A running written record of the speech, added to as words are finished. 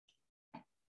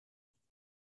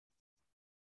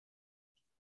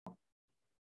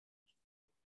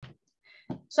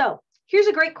So here's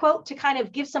a great quote to kind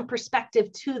of give some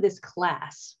perspective to this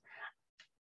class.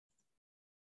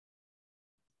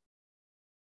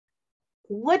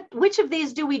 Which of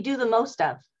these do we do the most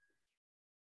of?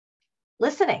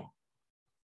 Listening.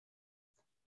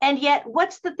 And yet,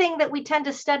 what's the thing that we tend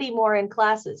to study more in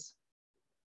classes?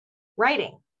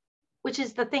 Writing, which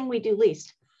is the thing we do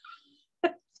least.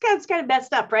 It's kind of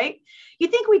messed up, right? You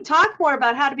think we talk more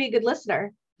about how to be a good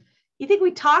listener. You think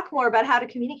we talk more about how to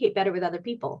communicate better with other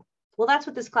people. Well, that's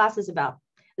what this class is about.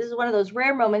 This is one of those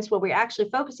rare moments where we're actually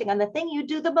focusing on the thing you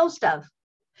do the most of.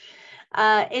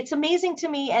 It's amazing to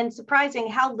me and surprising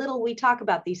how little we talk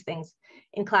about these things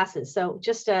in classes. So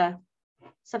just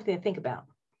something to think about.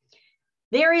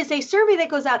 There is a survey that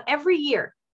goes out every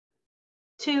year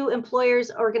to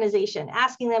employers' organization,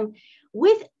 asking them,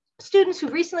 with students who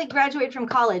recently graduated from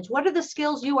college, what are the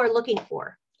skills you are looking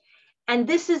for? And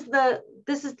this is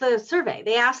the survey.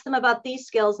 They ask them about these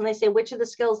skills and they say, which are the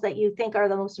skills that you think are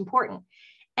the most important?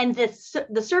 And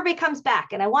the survey comes back,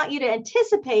 and I want you to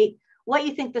anticipate what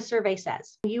you think the survey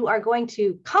says. You are going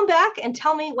to come back and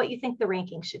tell me what you think the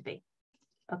ranking should be,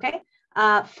 okay?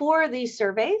 For these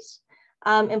surveys,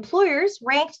 employers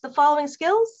ranked the following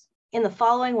skills in the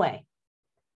following way.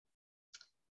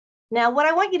 Now, what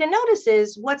I want you to notice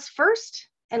is what's first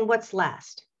and what's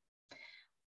last.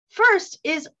 First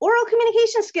is oral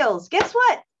communication skills. Guess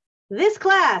what? This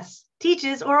class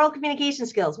teaches oral communication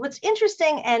skills. What's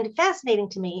interesting and fascinating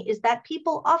to me is that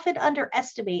people often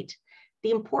underestimate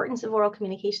the importance of oral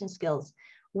communication skills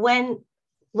when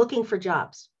looking for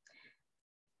jobs.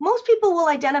 Most people will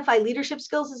identify leadership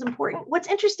skills as important. What's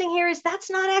interesting here is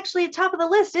that's not actually at the top of the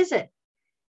list, is it?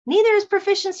 Neither is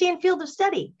proficiency in field of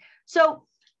study. So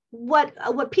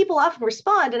what people often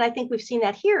respond, and I think we've seen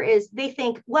that here, is they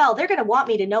think, well, they're going to want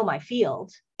me to know my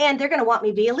field and they're going to want me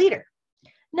to be a leader.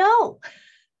 No,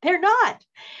 they're not,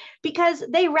 because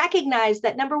they recognize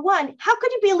that, number one, how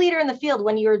could you be a leader in the field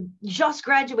when you're just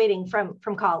graduating from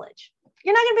college?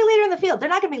 You're not going to be a leader in the field. They're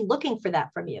not going to be looking for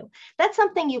that from you. That's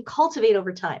something you cultivate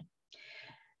over time.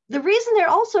 The reason they're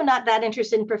also not that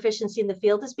interested in proficiency in the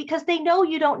field is because they know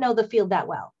you don't know the field that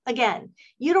well. Again,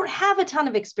 you don't have a ton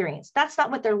of experience. That's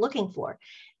not what they're looking for.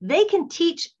 They can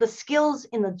teach the skills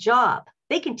in the job.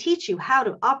 They can teach you how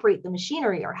to operate the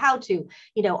machinery or how to,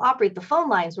 operate the phone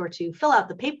lines or to fill out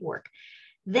the paperwork.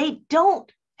 They don't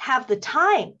have the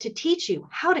time to teach you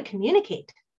how to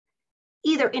communicate,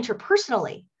 either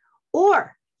interpersonally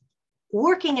or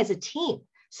working as a team.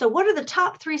 So what are the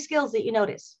top 3 skills that you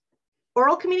notice?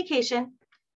 Oral communication,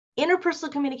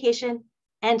 interpersonal communication,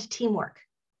 and teamwork.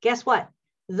 Guess what?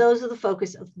 Those are the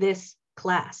focus of this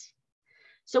class.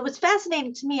 So what's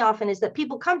fascinating to me often is that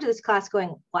people come to this class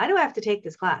going, why do I have to take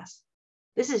this class?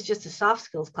 This is just a soft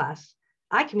skills class.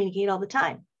 I communicate all the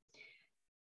time.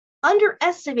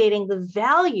 Underestimating the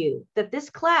value that this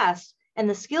class and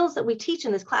the skills that we teach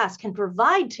in this class can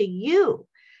provide to you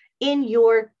in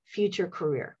your future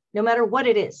career, no matter what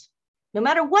it is, no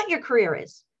matter what your career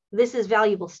is. This is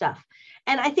valuable stuff.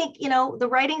 And I think, the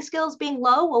writing skills being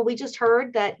low, well, we just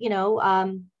heard that,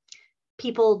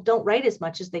 people don't write as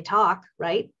much as they talk,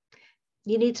 right?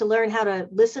 You need to learn how to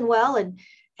listen well, and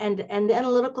the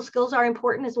analytical skills are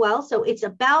important as well. So it's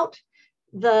about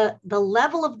the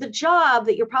level of the job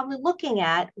that you're probably looking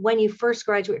at when you first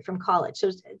graduate from college.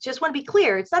 So just want to be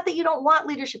clear. It's not that you don't want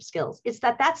leadership skills. It's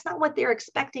that that's not what they're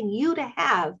expecting you to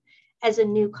have as a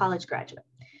new college graduate.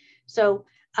 So,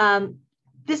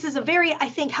 this is a very, I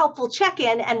think, helpful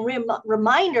check-in and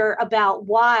reminder about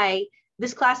why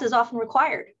this class is often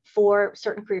required for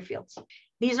certain career fields.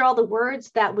 These are all the words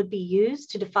that would be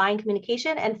used to define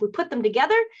communication. And if we put them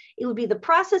together, it would be the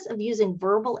process of using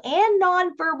verbal and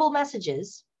nonverbal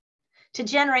messages to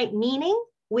generate meaning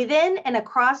within and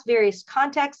across various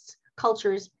contexts,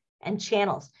 cultures, and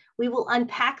channels. We will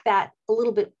unpack that a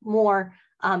little bit more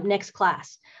next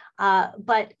class.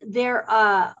 But there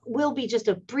will be just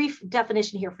a brief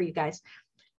definition here for you guys.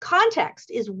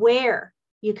 Context is where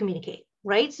you communicate,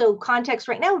 right? So context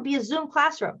right now would be a Zoom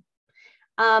classroom.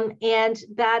 And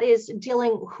that is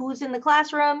dealing who's in the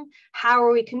classroom, how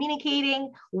are we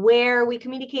communicating, where are we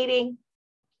communicating,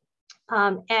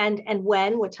 and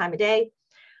when, what time of day.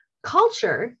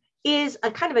 Culture is a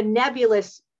kind of a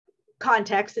nebulous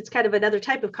context. It's kind of another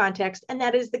type of context, and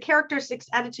that is the characteristics,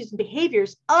 attitudes, and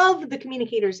behaviors of the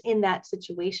communicators in that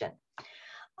situation.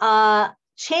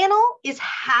 Channel is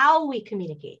how we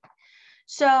communicate.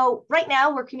 So right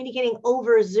now we're communicating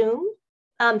over Zoom.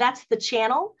 That's the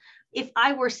channel. If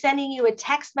I were sending you a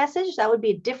text message, that would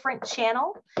be a different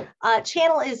channel.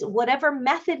 Channel is whatever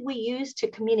method we use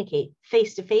to communicate.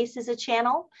 Face-to-face is a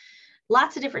channel.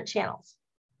 Lots of different channels.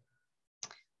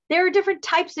 There are different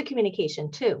types of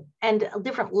communication too, and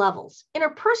different levels.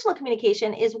 Interpersonal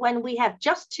communication is when we have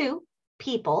just two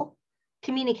people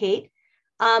communicate,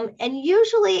 and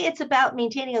usually it's about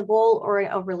maintaining a goal or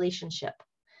a relationship.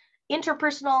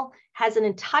 Interpersonal has an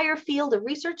entire field of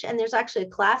research, and there's actually a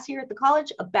class here at the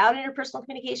college about interpersonal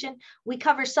communication. We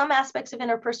cover some aspects of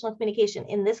interpersonal communication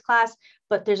in this class,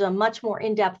 but there's a much more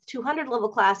in-depth 200 level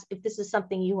class if this is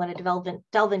something you want to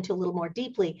delve into a little more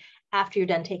deeply after you're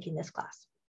done taking this class.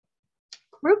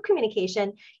 Group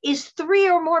communication is 3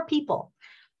 or more people.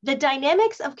 The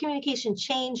dynamics of communication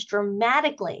change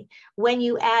dramatically when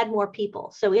you add more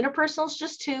people. So interpersonal is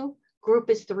just 2,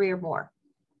 group is 3 or more.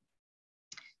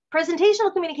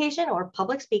 Presentational communication or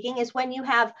public speaking is when you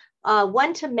have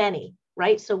one-to-many,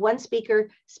 right? So one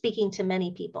speaker speaking to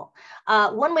many people.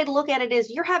 One way to look at it is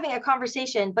you're having a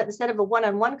conversation, but instead of a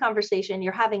one-on-one conversation,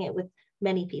 you're having it with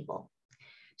many people.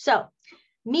 So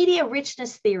media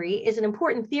richness theory is an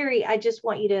important theory I just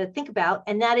want you to think about,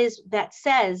 and that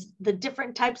says the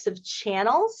different types of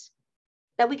channels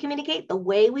that we communicate, the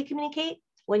way we communicate,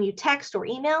 when you text or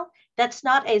email, that's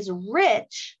not as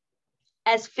rich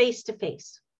as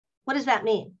face-to-face. What does that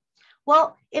mean?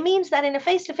 Well, it means that in a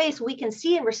face-to-face, we can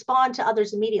see and respond to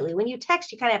others immediately. When you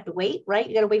text, you kind of have to wait, right?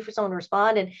 You got to wait for someone to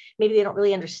respond, and maybe they don't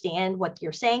really understand what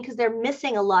you're saying because they're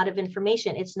missing a lot of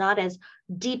information. It's not as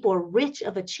deep or rich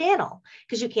of a channel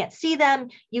because you can't see them.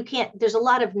 There's a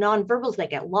lot of nonverbals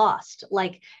that get lost.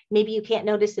 Like maybe you can't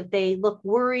notice if they look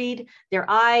worried, their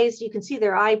eyes, you can see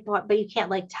their eye, but you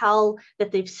can't like tell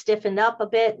that they've stiffened up a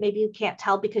bit. Maybe you can't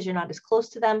tell because you're not as close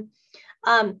to them.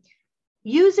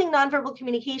 Using nonverbal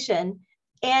communication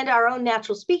and our own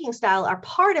natural speaking style are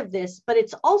part of this, but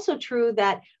it's also true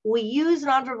that we use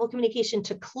nonverbal communication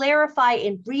to clarify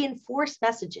and reinforce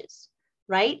messages,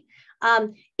 right?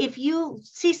 If you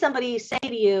see somebody say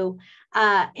to you,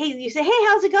 hey, you say, hey,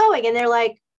 how's it going? And they're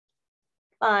like,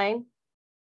 fine.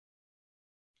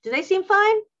 Do they seem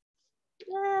fine?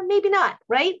 Maybe not,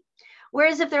 right?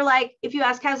 Whereas if you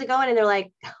ask, how's it going? And they're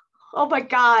like, oh my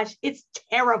gosh, it's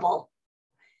terrible.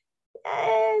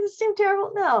 It seemed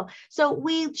terrible. No. So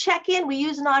we check in, we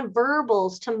use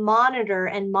nonverbals to monitor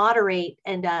and moderate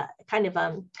and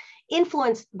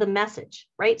influence the message,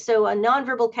 right? So a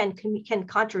nonverbal can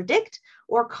contradict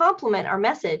or complement our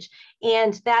message.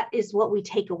 And that is what we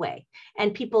take away.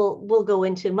 And people will go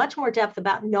into much more depth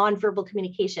about nonverbal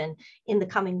communication in the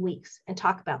coming weeks and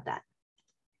talk about that.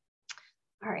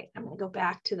 All right, I'm going to go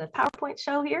back to the PowerPoint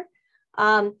show here.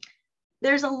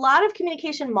 There's a lot of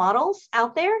communication models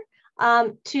out there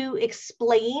to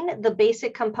explain the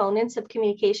basic components of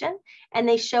communication, and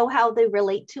they show how they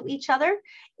relate to each other.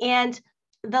 And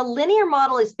the linear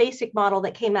model is basic model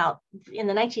that came out in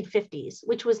the 1950s,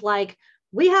 which was like,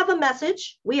 we have a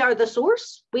message, we are the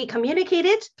source, we communicate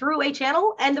it through a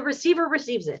channel, and the receiver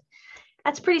receives it.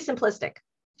 That's pretty simplistic.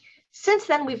 Since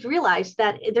then, we've realized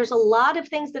that there's a lot of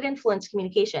things that influence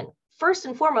communication. First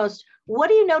and foremost, what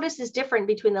do you notice is different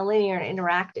between the linear and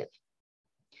interactive?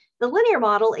 The linear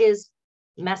model is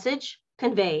message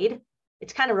conveyed.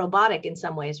 It's kind of robotic in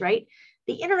some ways, right?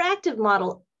 The interactive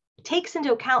model takes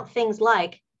into account things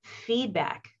like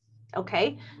feedback,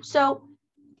 okay? So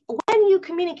when you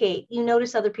communicate, you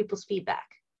notice other people's feedback.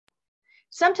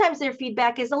 Sometimes their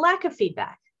feedback is a lack of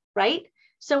feedback, right?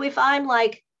 So if I'm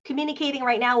like communicating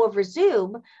right now over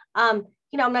Zoom, I'm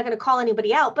not going to call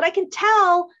anybody out, but I can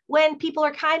tell when people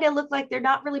are kind of look like they're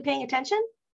not really paying attention.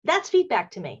 That's feedback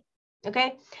to me.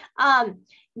 Okay.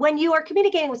 When you are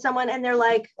communicating with someone and they're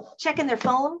like checking their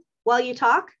phone while you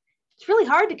talk, it's really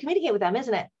hard to communicate with them,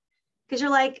 isn't it? Because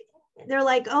they're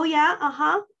like, oh yeah,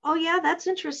 oh yeah, that's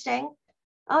interesting.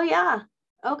 Oh yeah,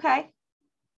 okay.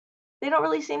 They don't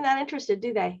really seem that interested,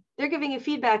 do they? They're giving you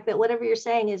feedback that whatever you're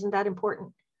saying isn't that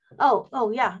important.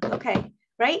 Oh yeah, okay,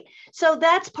 right? So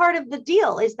that's part of the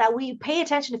deal, is that we pay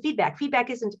attention to feedback. Feedback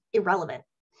isn't irrelevant.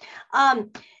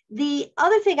 The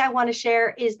other thing I want to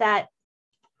share is that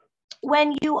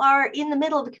when you are in the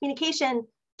middle of a communication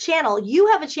channel, you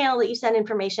have a channel that you send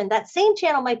information. That same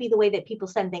channel might be the way that people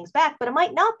send things back, but it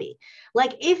might not be.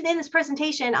 Like if in this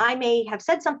presentation, I may have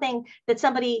said something that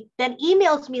somebody then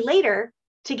emails me later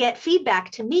to get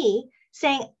feedback to me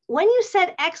saying, when you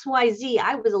said X, Y, Z,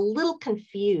 I was a little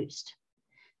confused.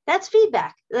 That's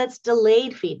feedback. That's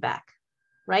delayed feedback,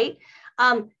 right?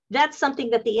 That's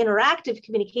something that the interactive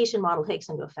communication model takes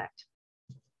into effect.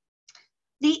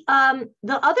 The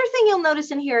other thing you'll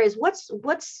notice in here is what's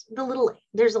the little,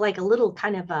 there's like a little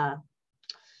kind of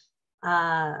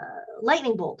a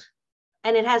lightning bolt,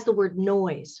 and it has the word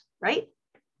noise, right?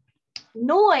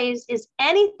 Noise is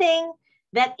anything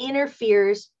that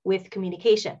interferes with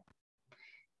communication.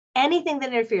 anything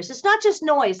that interferes. It's not just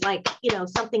noise, like,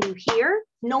 something you hear.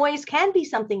 Noise can be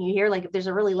something you hear, like if there's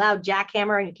a really loud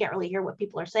jackhammer and you can't really hear what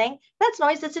people are saying, that's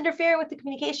noise that's interfering with the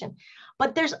communication.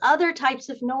 But there's other types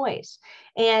of noise.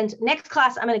 And next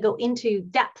class, I'm going to go into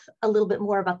depth a little bit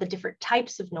more about the different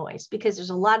types of noise, because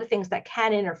there's a lot of things that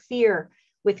can interfere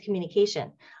with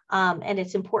communication. And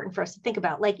it's important for us to think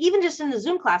about, like even just in the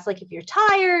Zoom class, like if you're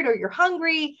tired or you're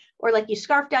hungry, or like you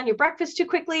scarfed down your breakfast too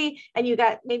quickly and you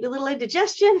got maybe a little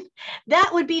indigestion, that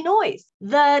would be noise.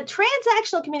 The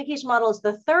transactional communication model is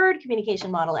the third communication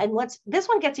model. And this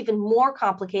one gets even more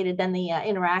complicated than the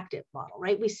interactive model,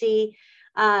 right? We see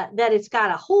that it's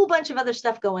got a whole bunch of other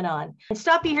stuff going on. And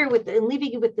stop you here and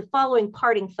leaving you with the following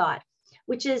parting thought,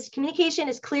 which is communication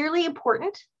is clearly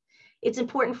important. It's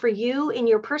important for you in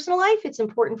your personal life. It's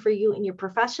important for you in your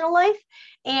professional life.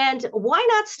 And why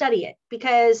not study it?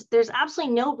 Because there's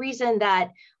absolutely no reason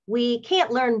that we can't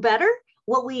learn better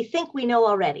what we think we know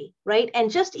already, right?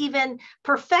 And just even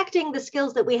perfecting the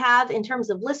skills that we have in terms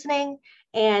of listening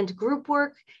and group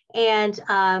work and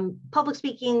public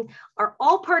speaking are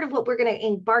all part of what we're going to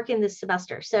embark in this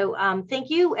semester. So thank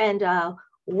you and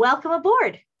welcome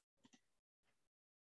aboard.